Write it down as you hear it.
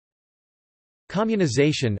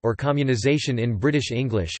Communization or communization in British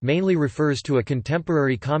English mainly refers to a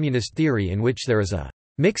contemporary communist theory in which there is a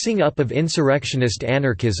mixing up of insurrectionist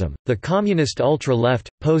anarchism, the communist ultra-left,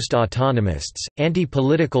 post-autonomists,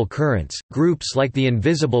 anti-political currents, groups like the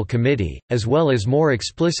Invisible Committee, as well as more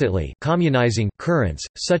explicitly communizing currents,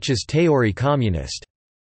 such as Theory Communist.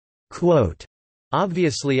 Quote,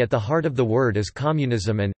 obviously at the heart of the word is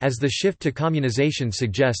communism and, as the shift to communization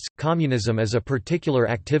suggests, communism as a particular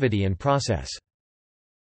activity and process.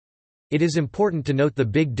 It is important to note the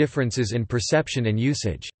big differences in perception and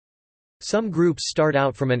usage. Some groups start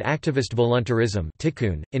out from an activist voluntarism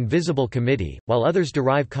tikkun, invisible committee, while others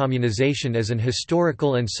derive communization as an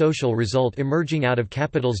historical and social result emerging out of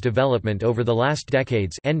capital's development over the last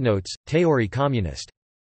decades. Endnotes, Theory Communist.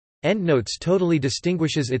 Endnotes totally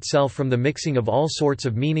distinguishes itself from the mixing of all sorts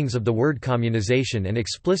of meanings of the word communization and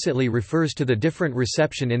explicitly refers to the different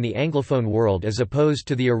reception in the Anglophone world as opposed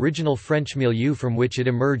to the original French milieu from which it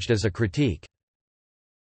emerged as a critique.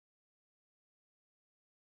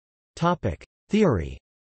 Theory.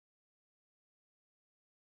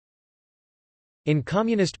 In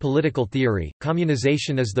communist political theory,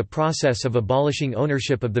 communization is the process of abolishing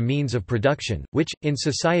ownership of the means of production, which, in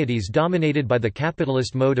societies dominated by the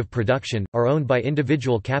capitalist mode of production, are owned by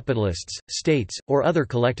individual capitalists, states, or other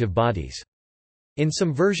collective bodies. In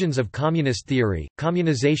some versions of communist theory,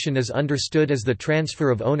 communization is understood as the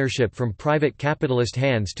transfer of ownership from private capitalist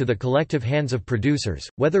hands to the collective hands of producers,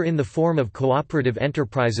 whether in the form of cooperative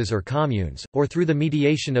enterprises or communes, or through the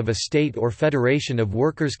mediation of a state or federation of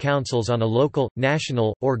workers' councils on a local,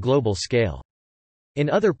 national, or global scale. In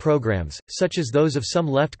other programs, such as those of some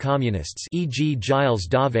left communists e.g. Gilles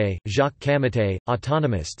Dauvé, Jacques Camate,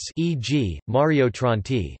 autonomists e.g. Mario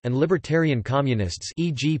Tronti, and libertarian communists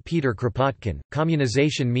e.g. Peter Kropotkin,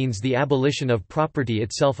 communization means the abolition of property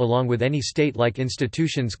itself along with any state-like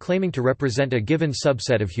institutions claiming to represent a given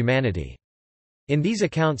subset of humanity. In these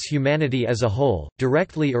accounts humanity as a whole,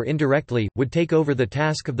 directly or indirectly, would take over the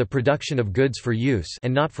task of the production of goods for use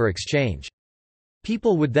and not for exchange.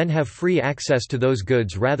 People would then have free access to those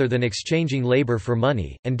goods rather than exchanging labor for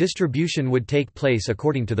money, and distribution would take place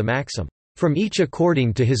according to the maxim, "From each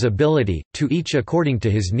according to his ability, to each according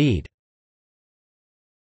to his need."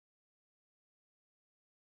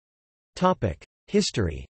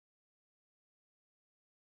 History.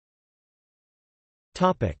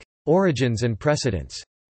 Origins and precedents.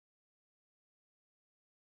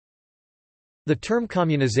 The term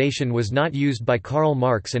communization was not used by Karl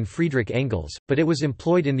Marx and Friedrich Engels, but it was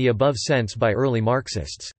employed in the above sense by early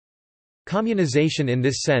Marxists. Communization in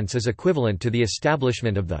this sense is equivalent to the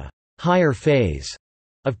establishment of the higher phase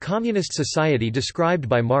of communist society described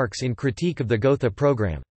by Marx in Critique of the Gotha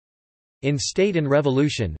Program. In State and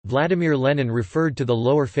Revolution, Vladimir Lenin referred to the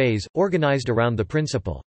lower phase, organized around the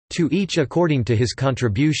principle, "to each according to his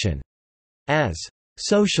contribution," as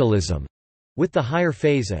socialism, with the higher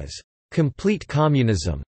phase as complete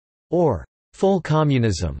communism, or full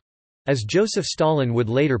communism, as Joseph Stalin would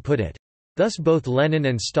later put it. Thus both Lenin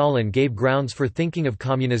and Stalin gave grounds for thinking of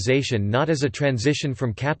communization not as a transition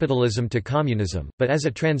from capitalism to communism, but as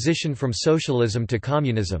a transition from socialism to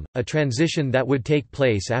communism, a transition that would take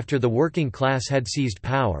place after the working class had seized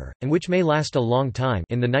power, and which may last a long time.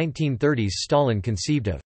 In the 1930s Stalin conceived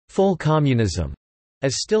of full communism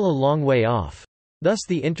as still a long way off. Thus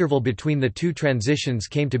the interval between the two transitions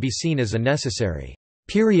came to be seen as a necessary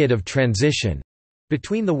period of transition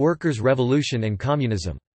between the workers' revolution and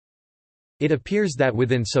communism. It appears that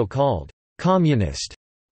within so-called communist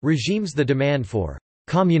regimes the demand for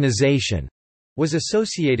communization was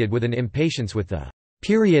associated with an impatience with the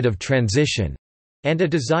period of transition and a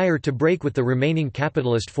desire to break with the remaining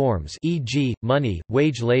capitalist forms, e.g., money,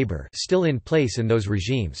 wage labor, still in place in those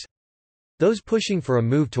regimes. Those pushing for a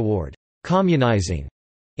move toward communizing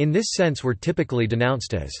in this sense were typically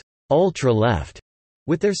denounced as ultra-left,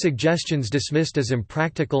 with their suggestions dismissed as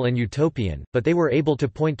impractical and utopian, but they were able to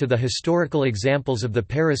point to the historical examples of the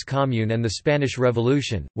Paris Commune and the Spanish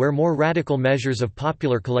Revolution, where more radical measures of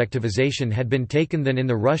popular collectivization had been taken than in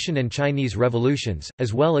the Russian and Chinese revolutions,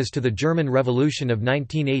 as well as to the German Revolution of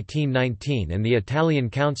 1918–19 and the Italian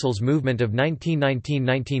Council's movement of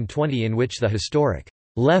 1919–1920 in which the historic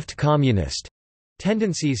left communist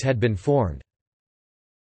tendencies had been formed.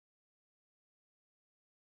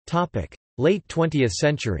 Late 20th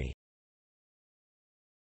century.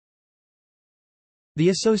 The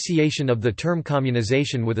association of the term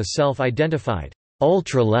communization with a self-identified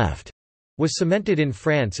ultra-left was cemented in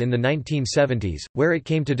France in the 1970s, where it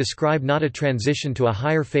came to describe not a transition to a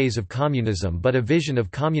higher phase of communism but a vision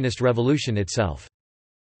of communist revolution itself.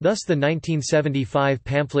 Thus the 1975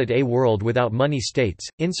 pamphlet A World Without Money states,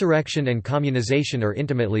 insurrection and communization are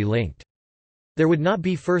intimately linked. There would not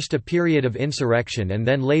be first a period of insurrection and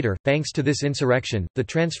then later, thanks to this insurrection, the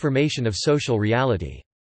transformation of social reality.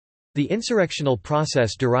 The insurrectional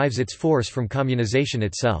process derives its force from communization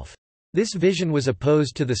itself. This vision was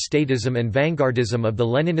opposed to the statism and vanguardism of the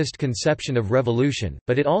Leninist conception of revolution,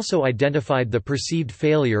 but it also identified the perceived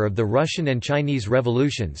failure of the Russian and Chinese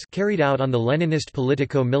revolutions carried out on the Leninist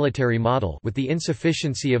politico-military model with the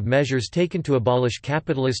insufficiency of measures taken to abolish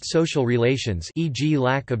capitalist social relations, e.g.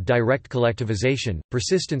 lack of direct collectivization,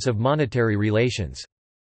 persistence of monetary relations.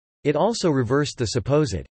 It also reversed the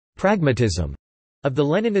supposed pragmatism of the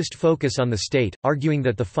Leninist focus on the state, arguing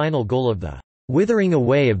that the final goal of the withering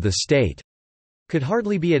away of the state could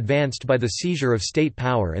hardly be advanced by the seizure of state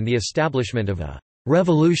power and the establishment of a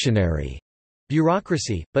revolutionary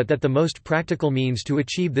bureaucracy, but that the most practical means to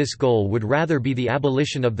achieve this goal would rather be the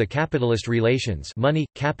abolition of the capitalist relations, money,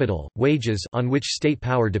 capital, wages, on which state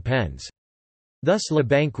power depends. Thus Le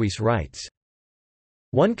Banquis writes,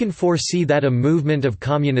 "One can foresee that a movement of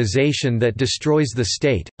communization that destroys the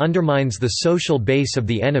state, undermines the social base of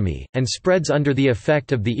the enemy, and spreads under the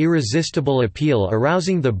effect of the irresistible appeal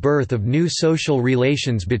arousing the birth of new social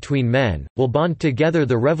relations between men, will bond together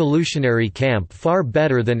the revolutionary camp far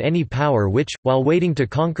better than any power which, while waiting to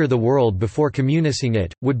conquer the world before communizing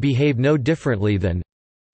it, would behave no differently than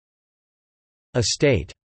a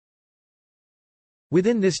state."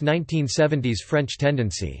 Within this 1970s French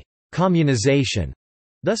tendency, communization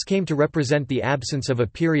thus came to represent the absence of a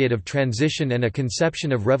period of transition and a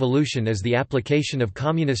conception of revolution as the application of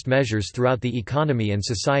communist measures throughout the economy and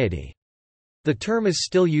society. The term is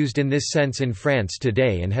still used in this sense in France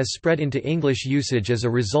today and has spread into English usage as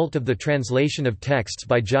a result of the translation of texts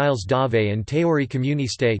by Gilles Dauvé and Théorie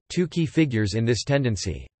communiste, two key figures in this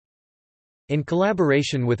tendency. In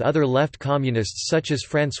collaboration with other left communists such as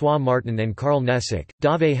François Martin and Karl Nessick,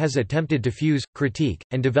 Dauvé has attempted to fuse, critique,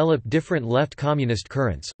 and develop different left communist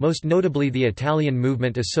currents, most notably the Italian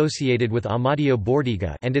movement associated with Amadeo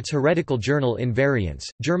Bordiga and its heretical journal Invariance,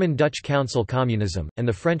 German-Dutch Council Communism, and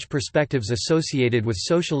the French perspectives associated with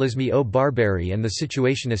Socialisme au Barbarie and the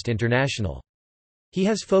Situationist International. He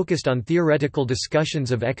has focused on theoretical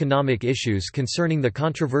discussions of economic issues concerning the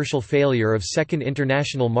controversial failure of Second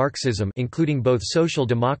International Marxism, including both social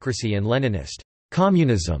democracy and Leninist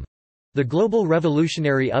communism, the global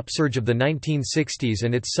revolutionary upsurge of the 1960s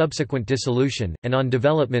and its subsequent dissolution, and on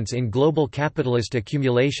developments in global capitalist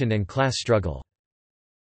accumulation and class struggle.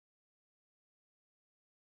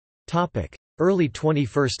 Early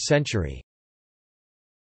 21st century.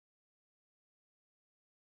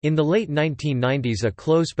 In the late 1990s a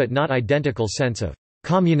close but not identical sense of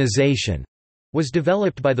 «communization» was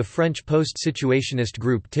developed by the French post-situationist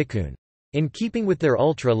group Tikkun. In keeping with their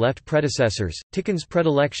ultra-left predecessors, Tikkun's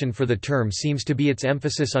predilection for the term seems to be its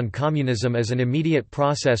emphasis on communism as an immediate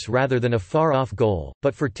process rather than a far-off goal,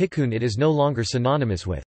 but for Tikkun it is no longer synonymous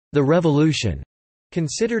with «the revolution»,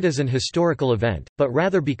 considered as an historical event, but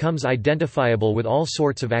rather becomes identifiable with all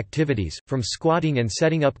sorts of activities, from squatting and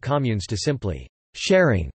setting up communes to simply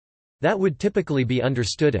sharing, that would typically be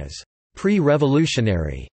understood as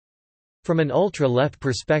pre-revolutionary. From an ultra-left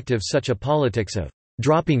perspective, such a politics of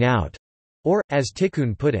dropping out, or, as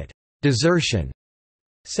Tikkun put it, desertion,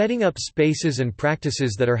 setting up spaces and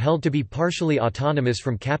practices that are held to be partially autonomous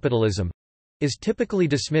from capitalism, is typically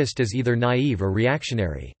dismissed as either naive or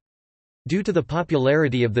reactionary. Due to the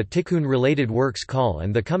popularity of the Tikkun-related works Call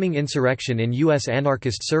and the coming insurrection in U.S.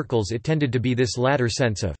 anarchist circles, it tended to be this latter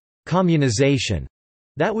sense of communization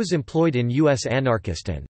that was employed in U.S. anarchist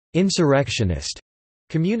and insurrectionist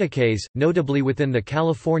communiques, notably within the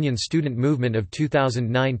Californian student movement of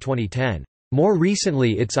 2009-2010. More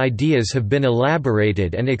recently its ideas have been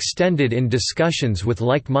elaborated and extended in discussions with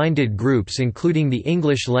like-minded groups including the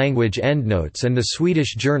English-language Endnotes and the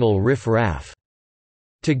Swedish journal Riff Raff.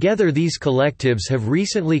 Together these collectives have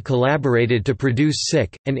recently collaborated to produce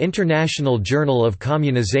SIC, an international journal of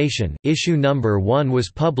communization. Issue number 1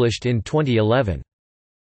 was published in 2011.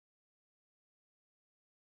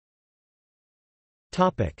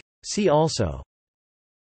 See also: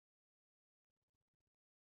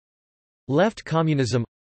 Left communism,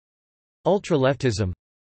 Ultraleftism,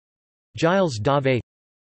 Gilles Dauvé,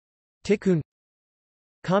 Tikkun,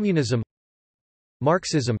 Communism,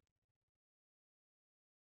 Marxism.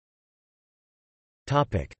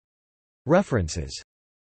 References.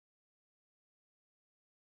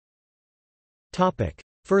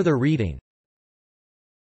 Further reading.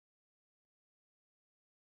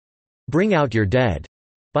 Bring Out Your Dead,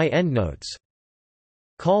 by Endnotes.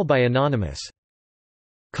 Call by Anonymous.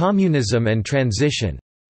 Communism and Transition,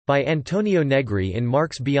 By Antonio Negri in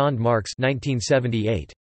Marx Beyond Marx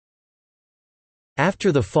 1978.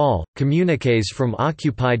 After the Fall, Communiques from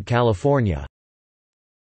Occupied California.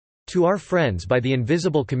 To Our Friends by the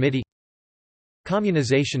Invisible Committee.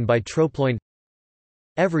 Communization by Troploin.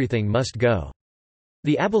 Everything Must Go.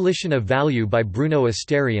 The Abolition of Value by Bruno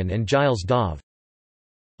Asterion and Gilles Dauve.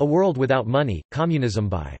 A World Without Money, Communism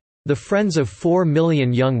by The Friends of 4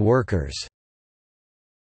 Million Young Workers.